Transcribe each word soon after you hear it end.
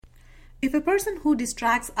If a person who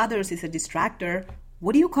distracts others is a distractor,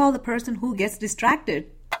 what do you call the person who gets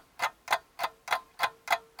distracted?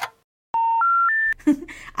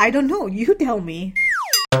 I don't know. You tell me.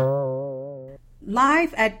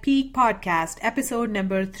 Live at Peak Podcast, episode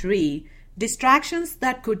number 3. Distractions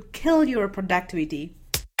that could kill your productivity.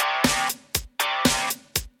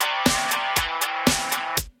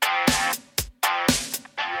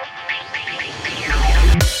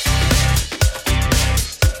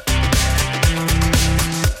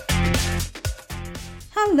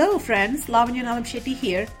 Hello friends, Lavanya Nallamshetty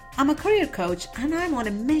here. I'm a career coach and I'm on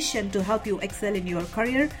a mission to help you excel in your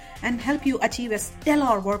career and help you achieve a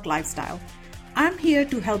stellar work lifestyle. I'm here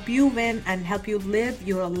to help you win and help you live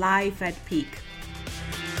your life at peak.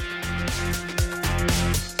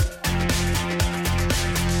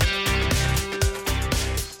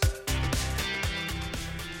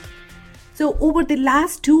 So over the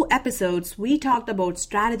last 2 episodes, we talked about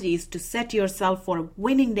strategies to set yourself for a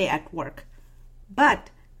winning day at work. But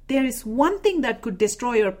there is one thing that could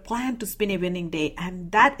destroy your plan to spin a winning day,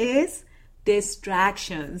 and that is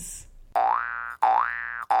distractions.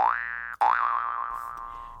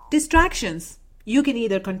 Distractions. You can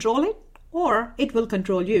either control it or it will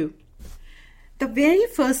control you. The very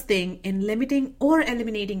first thing in limiting or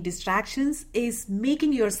eliminating distractions is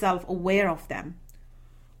making yourself aware of them.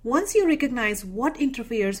 Once you recognize what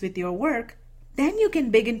interferes with your work, then you can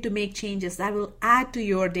begin to make changes that will add to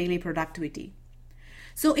your daily productivity.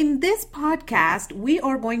 So in this podcast, we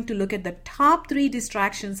are going to look at the top 3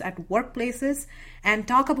 distractions at workplaces and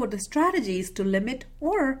talk about the strategies to limit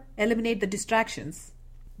or eliminate the distractions.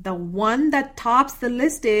 The one that tops the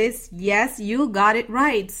list is, yes, you got it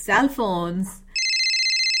right, cell phones.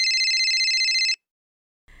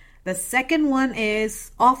 The second one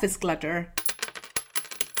is office clutter.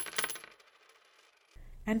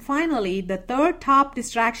 And finally, the third top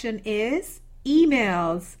distraction is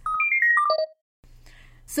emails.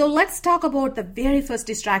 So let's talk about the very first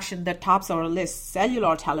distraction that tops our list,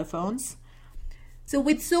 cellular telephones. So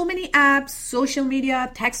with so many apps, social media,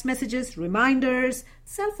 text messages, reminders,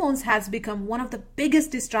 cell phones has become one of the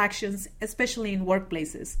biggest distractions, especially in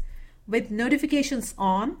workplaces. With notifications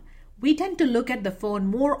on, we tend to look at the phone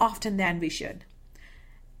more often than we should.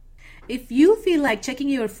 If you feel like checking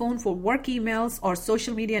your phone for work emails or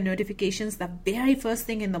social media notifications the very first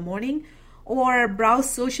thing in the morning, or browse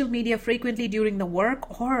social media frequently during the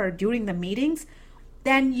work or during the meetings,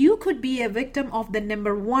 then you could be a victim of the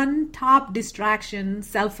number 1 top distraction,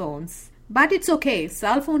 cell phones. But it's okay,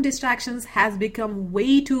 cell phone distractions has become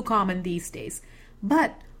way too common these days.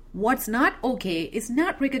 But what's not okay is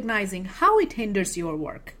not recognizing how it hinders your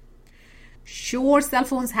work. Sure, cell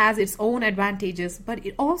phones has its own advantages, but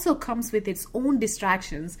it also comes with its own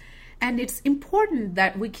distractions, and it's important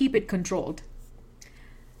that we keep it controlled.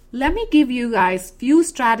 Let me give you guys few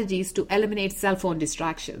strategies to eliminate cell phone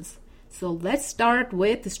distractions. So let's start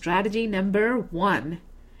with strategy number 1.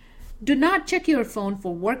 Do not check your phone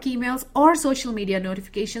for work emails or social media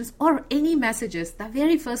notifications or any messages the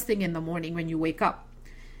very first thing in the morning when you wake up.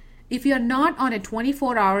 If you are not on a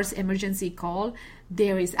 24 hours emergency call,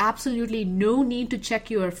 there is absolutely no need to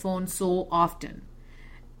check your phone so often.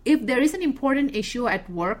 If there is an important issue at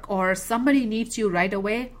work or somebody needs you right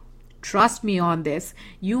away, trust me on this,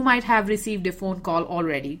 you might have received a phone call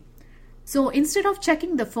already. So instead of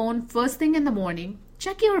checking the phone first thing in the morning,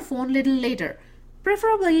 check your phone a little later,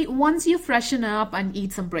 preferably once you freshen up and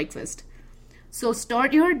eat some breakfast. So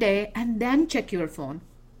start your day and then check your phone.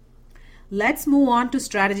 Let's move on to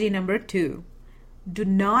strategy number 2. Do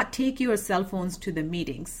not take your cell phones to the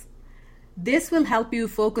meetings. This will help you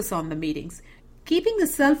focus on the meetings. Keeping the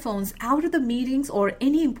cell phones out of the meetings or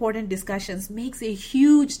any important discussions makes a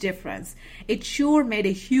huge difference. It sure made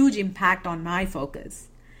a huge impact on my focus.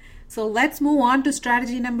 So let's move on to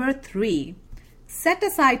strategy number 3. Set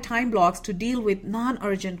aside time blocks to deal with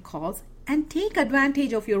non-urgent calls and take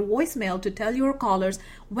advantage of your voicemail to tell your callers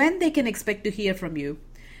when they can expect to hear from you.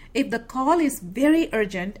 If the call is very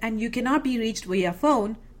urgent and you cannot be reached via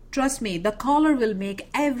phone, trust me, the caller will make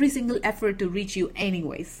every single effort to reach you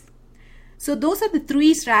anyways. So those are the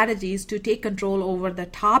 3 strategies to take control over the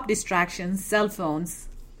top distractions, cell phones.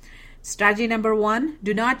 Strategy number 1,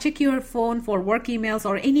 do not check your phone for work emails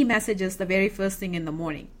or any messages the very first thing in the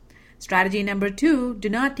morning. Strategy number 2, do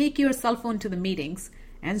not take your cell phone to the meetings.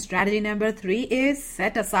 And strategy number 3 is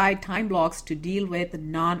set aside time blocks to deal with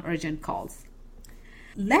non-urgent calls.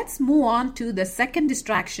 Let's move on to the second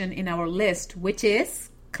distraction in our list, which is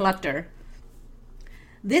clutter.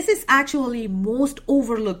 This is actually most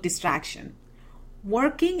overlooked distraction.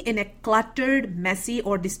 Working in a cluttered, messy,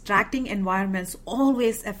 or distracting environments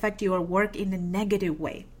always affect your work in a negative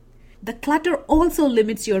way. The clutter also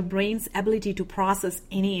limits your brain's ability to process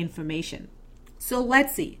any information. So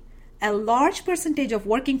let's see. A large percentage of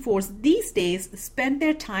working force these days spend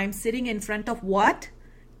their time sitting in front of what?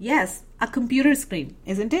 Yes, a computer screen,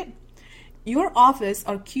 isn't it? Your office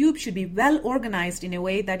or cube should be well organized in a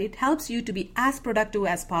way that it helps you to be as productive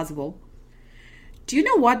as possible. Do you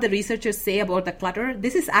know what the researchers say about the clutter?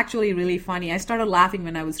 This is actually really funny. I started laughing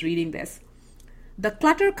when I was reading this. The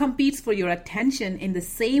clutter competes for your attention in the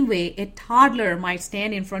same way a toddler might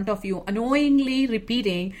stand in front of you annoyingly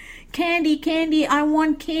repeating, "Candy, candy, I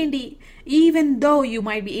want candy." Even though you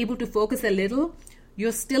might be able to focus a little,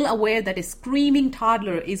 you're still aware that a screaming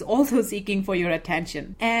toddler is also seeking for your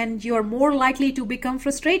attention, and you're more likely to become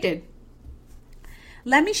frustrated.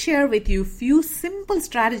 Let me share with you a few simple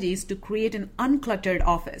strategies to create an uncluttered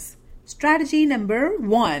office. Strategy number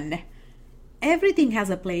 1. Everything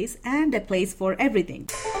has a place and a place for everything.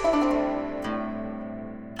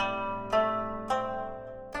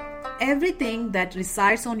 Everything that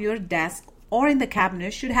resides on your desk or in the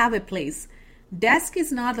cabinet should have a place. Desk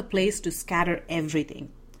is not the place to scatter everything.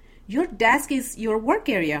 Your desk is your work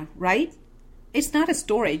area, right? It's not a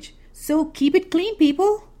storage. So keep it clean,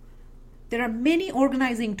 people. There are many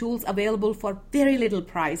organizing tools available for very little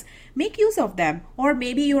price. Make use of them, or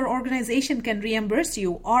maybe your organization can reimburse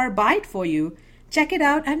you or buy it for you. Check it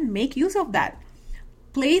out and make use of that.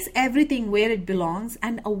 Place everything where it belongs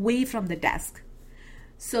and away from the desk.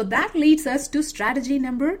 So that leads us to strategy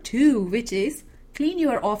number 2, which is clean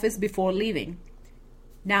your office before leaving.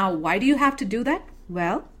 Now, why do you have to do that?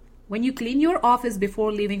 Well, when you clean your office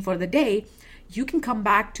before leaving for the day, you can come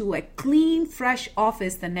back to a clean, fresh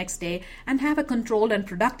office the next day and have a controlled and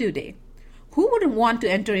productive day. Who wouldn't want to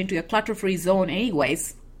enter into a clutter-free zone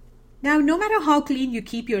anyways? Now, no matter how clean you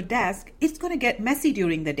keep your desk, it's going to get messy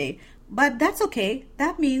during the day. But that's okay.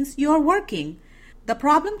 That means you're working. The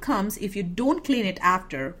problem comes if you don't clean it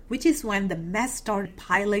after, which is when the mess starts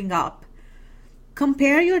piling up.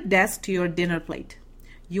 Compare your desk to your dinner plate.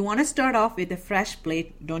 You want to start off with a fresh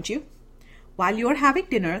plate, don't you? While you're having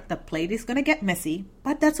dinner, the plate is going to get messy,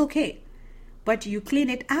 but that's okay. But you clean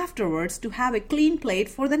it afterwards to have a clean plate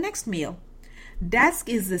for the next meal. Desk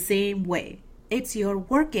is the same way. It's your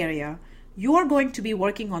work area. You're going to be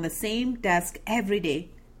working on the same desk every day.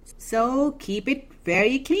 So keep it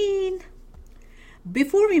very clean.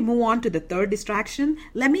 Before we move on to the third distraction,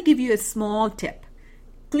 let me give you a small tip.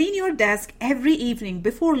 Clean your desk every evening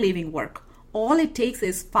before leaving work. All it takes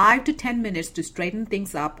is 5 to 10 minutes to straighten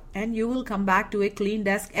things up, and you will come back to a clean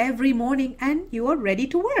desk every morning and you are ready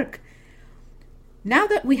to work. Now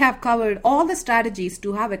that we have covered all the strategies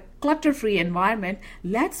to have a clutter-free environment,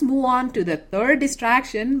 let's move on to the third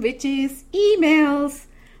distraction, which is emails.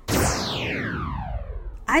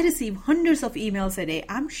 I receive hundreds of emails a day.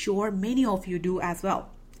 I'm sure many of you do as well.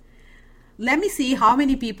 Let me see how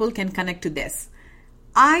many people can connect to this.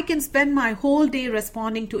 I can spend my whole day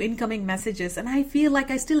responding to incoming messages, and I feel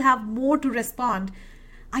like I still have more to respond.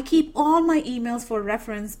 I keep all my emails for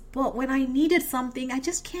reference, but when I needed something, I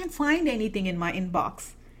just can't find anything in my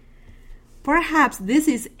inbox. Perhaps this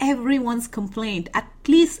is everyone's complaint, at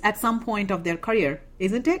least at some point of their career,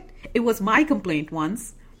 isn't it? It was my complaint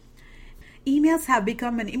once. Emails have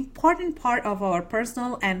become an important part of our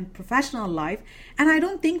personal and professional life, and I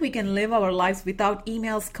don't think we can live our lives without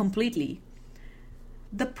emails completely.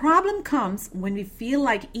 The problem comes when we feel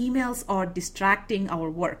like emails are distracting our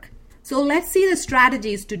work. So let's see the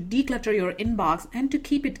strategies to declutter your inbox and to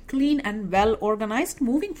keep it clean and well organized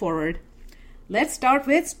moving forward. Let's start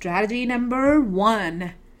with strategy number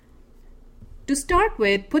 1. To start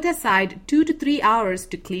with, put aside 2 to 3 hours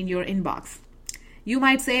to clean your inbox. You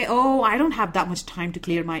might say, "Oh, I don't have that much time to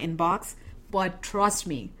clear my inbox." But trust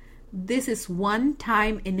me, this is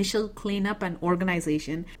one-time initial cleanup and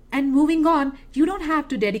organization, and moving on, you don't have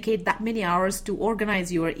to dedicate that many hours to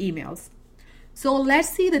organize your emails. So let's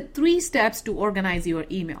see the 3 steps to organize your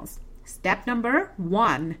emails. Step number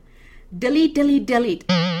 1, delete, delete, delete.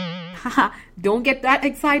 Don't get that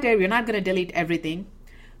excited. We're not going to delete everything.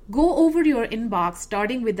 Go over your inbox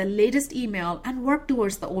starting with the latest email and work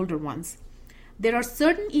towards the older ones. There are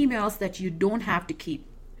certain emails that you don't have to keep.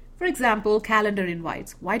 For example, calendar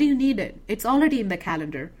invites. Why do you need it? It's already in the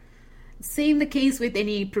calendar. Same the case with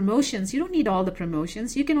any promotions. You don't need all the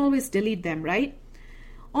promotions. You can always delete them, right?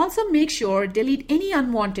 Also make sure delete any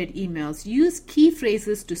unwanted emails. Use key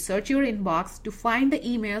phrases to search your inbox to find the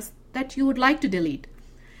emails that you would like to delete.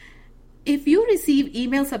 If you receive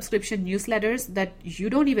email subscription newsletters that you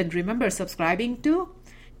don't even remember subscribing to,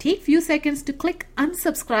 take few seconds to click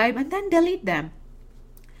unsubscribe and then delete them.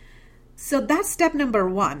 So that's step number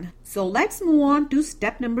 1. So let's move on to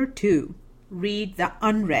step number 2. Read the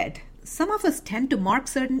unread. Some of us tend to mark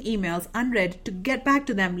certain emails unread to get back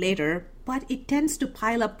to them later, but it tends to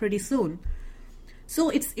pile up pretty soon. So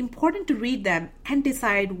it's important to read them and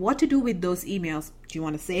decide what to do with those emails. Do you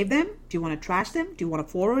want to save them? Do you want to trash them? Do you want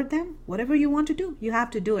to forward them? Whatever you want to do, you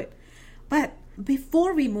have to do it. But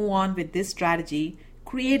before we move on with this strategy,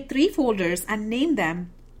 create 3 folders and name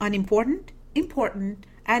them Unimportant, Important,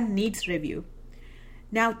 and Needs Review.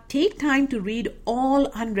 Now take time to read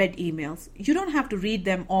all unread emails. You don't have to read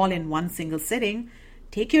them all in one single sitting.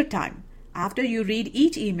 Take your time. After you read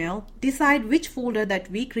each email, decide which folder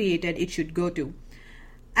that we created it should go to.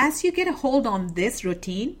 As you get a hold on this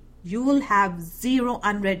routine, you will have 0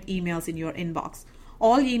 unread emails in your inbox.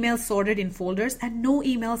 All emails sorted in folders and no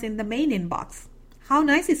emails in the main inbox. How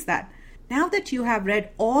nice is that? Now that you have read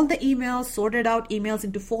all the emails, sorted out emails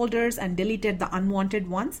into folders, and deleted the unwanted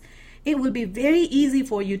ones, it will be very easy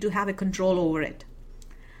for you to have a control over it.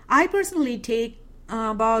 I personally take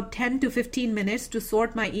about 10 to 15 minutes to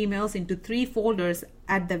sort my emails into 3 folders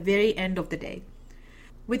at the very end of the day.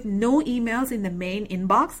 With no emails in the main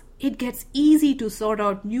inbox, it gets easy to sort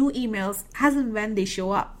out new emails as and when they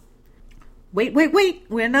show up. Wait,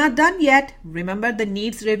 we're not done yet. Remember the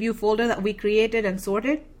needs review folder that we created and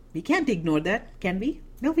sorted? We can't ignore that, can we?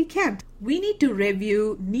 No, we can't. We need to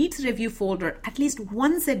review needs review folder at least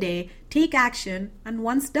once a day, take action, and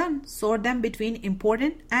once done, sort them between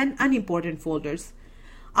important and unimportant folders.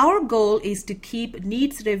 Our goal is to keep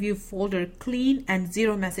needs review folder clean and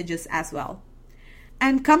 0 messages as well.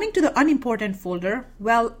 And coming to the unimportant folder,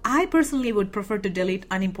 well, I personally would prefer to delete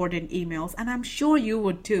unimportant emails, and I'm sure you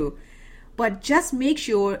would too. But just make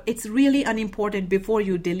sure it's really unimportant before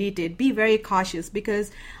you delete it. Be very cautious because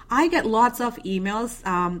I get lots of emails.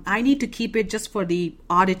 I need to keep it just for the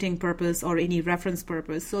auditing purpose or any reference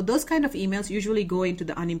purpose. So those kind of emails usually go into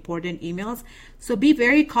the unimportant emails. So be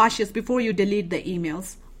very cautious before you delete the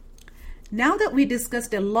emails. Now that we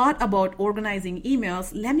discussed a lot about organizing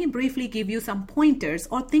emails, let me briefly give you some pointers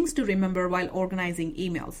or things to remember while organizing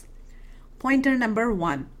emails. Pointer number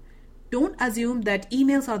 1. Don't assume that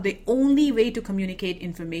emails are the only way to communicate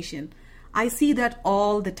information. I see that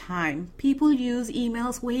all the time. People use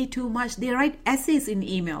emails way too much. They write essays in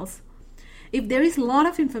emails. If there is a lot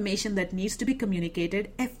of information that needs to be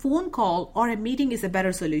communicated, a phone call or a meeting is a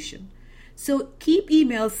better solution. So keep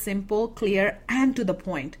emails simple, clear, and to the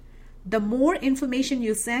point. The more information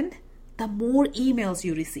you send, the more emails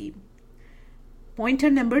you receive.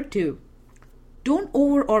 Pointer number 2. Don't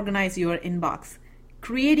over-organize your inbox.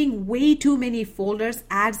 Creating way too many folders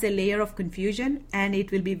adds a layer of confusion, and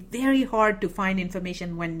it will be very hard to find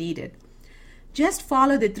information when needed. Just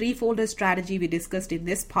follow the 3 folder strategy we discussed in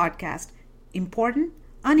this podcast: important,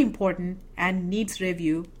 unimportant, and needs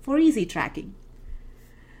review for easy tracking.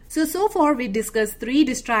 So far we discussed 3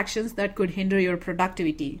 distractions that could hinder your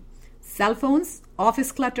productivity: cell phones,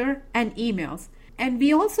 office clutter, and emails. And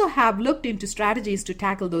we also have looked into strategies to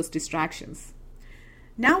tackle those distractions.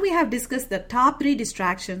 Now we have discussed the top 3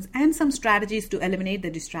 distractions and some strategies to eliminate the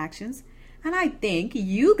distractions. And I think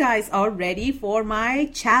you guys are ready for my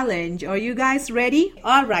challenge. Are you guys ready?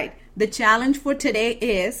 All right. The challenge for today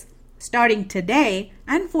is, starting today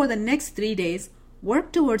and for the next 3 days,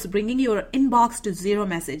 work towards bringing your inbox to 0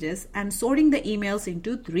 messages and sorting the emails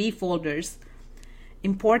into 3 folders: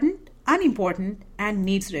 important, unimportant, and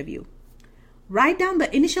needs review. Write down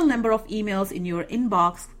the initial number of emails in your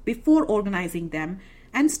inbox before organizing them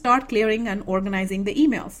and start clearing and organizing the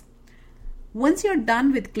emails. Once you're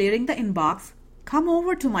done with clearing the inbox, come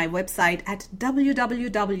over to my website at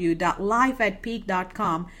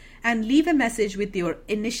www.lifeatpeak.com and leave a message with your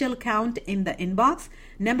initial count in the inbox,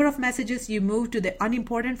 number of messages you moved to the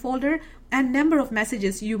unimportant folder, and number of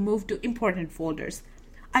messages you moved to important folders.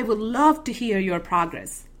 I would love to hear your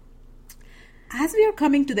progress. As we are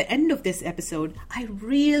coming to the end of this episode, I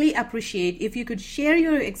really appreciate if you could share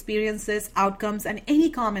your experiences, outcomes, and any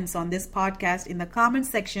comments on this podcast in the comments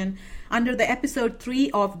section under the episode 3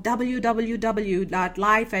 of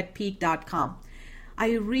www.lifeatpeak.com.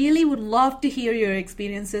 I really would love to hear your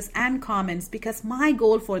experiences and comments because my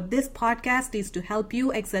goal for this podcast is to help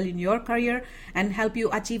you excel in your career and help you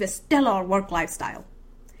achieve a stellar work lifestyle.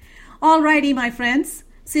 Alrighty, my friends,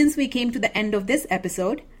 since we came to the end of this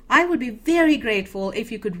episode, I would be very grateful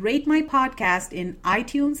if you could rate my podcast in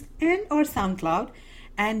iTunes and or SoundCloud.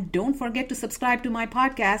 And don't forget to subscribe to my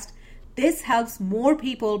podcast. This helps more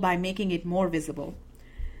people by making it more visible.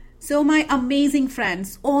 So my amazing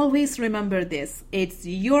friends, always remember this. It's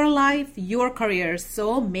your life, your career,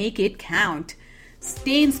 so make it count.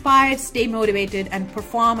 Stay inspired, stay motivated, and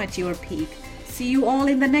perform at your peak. See you all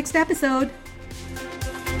in the next episode.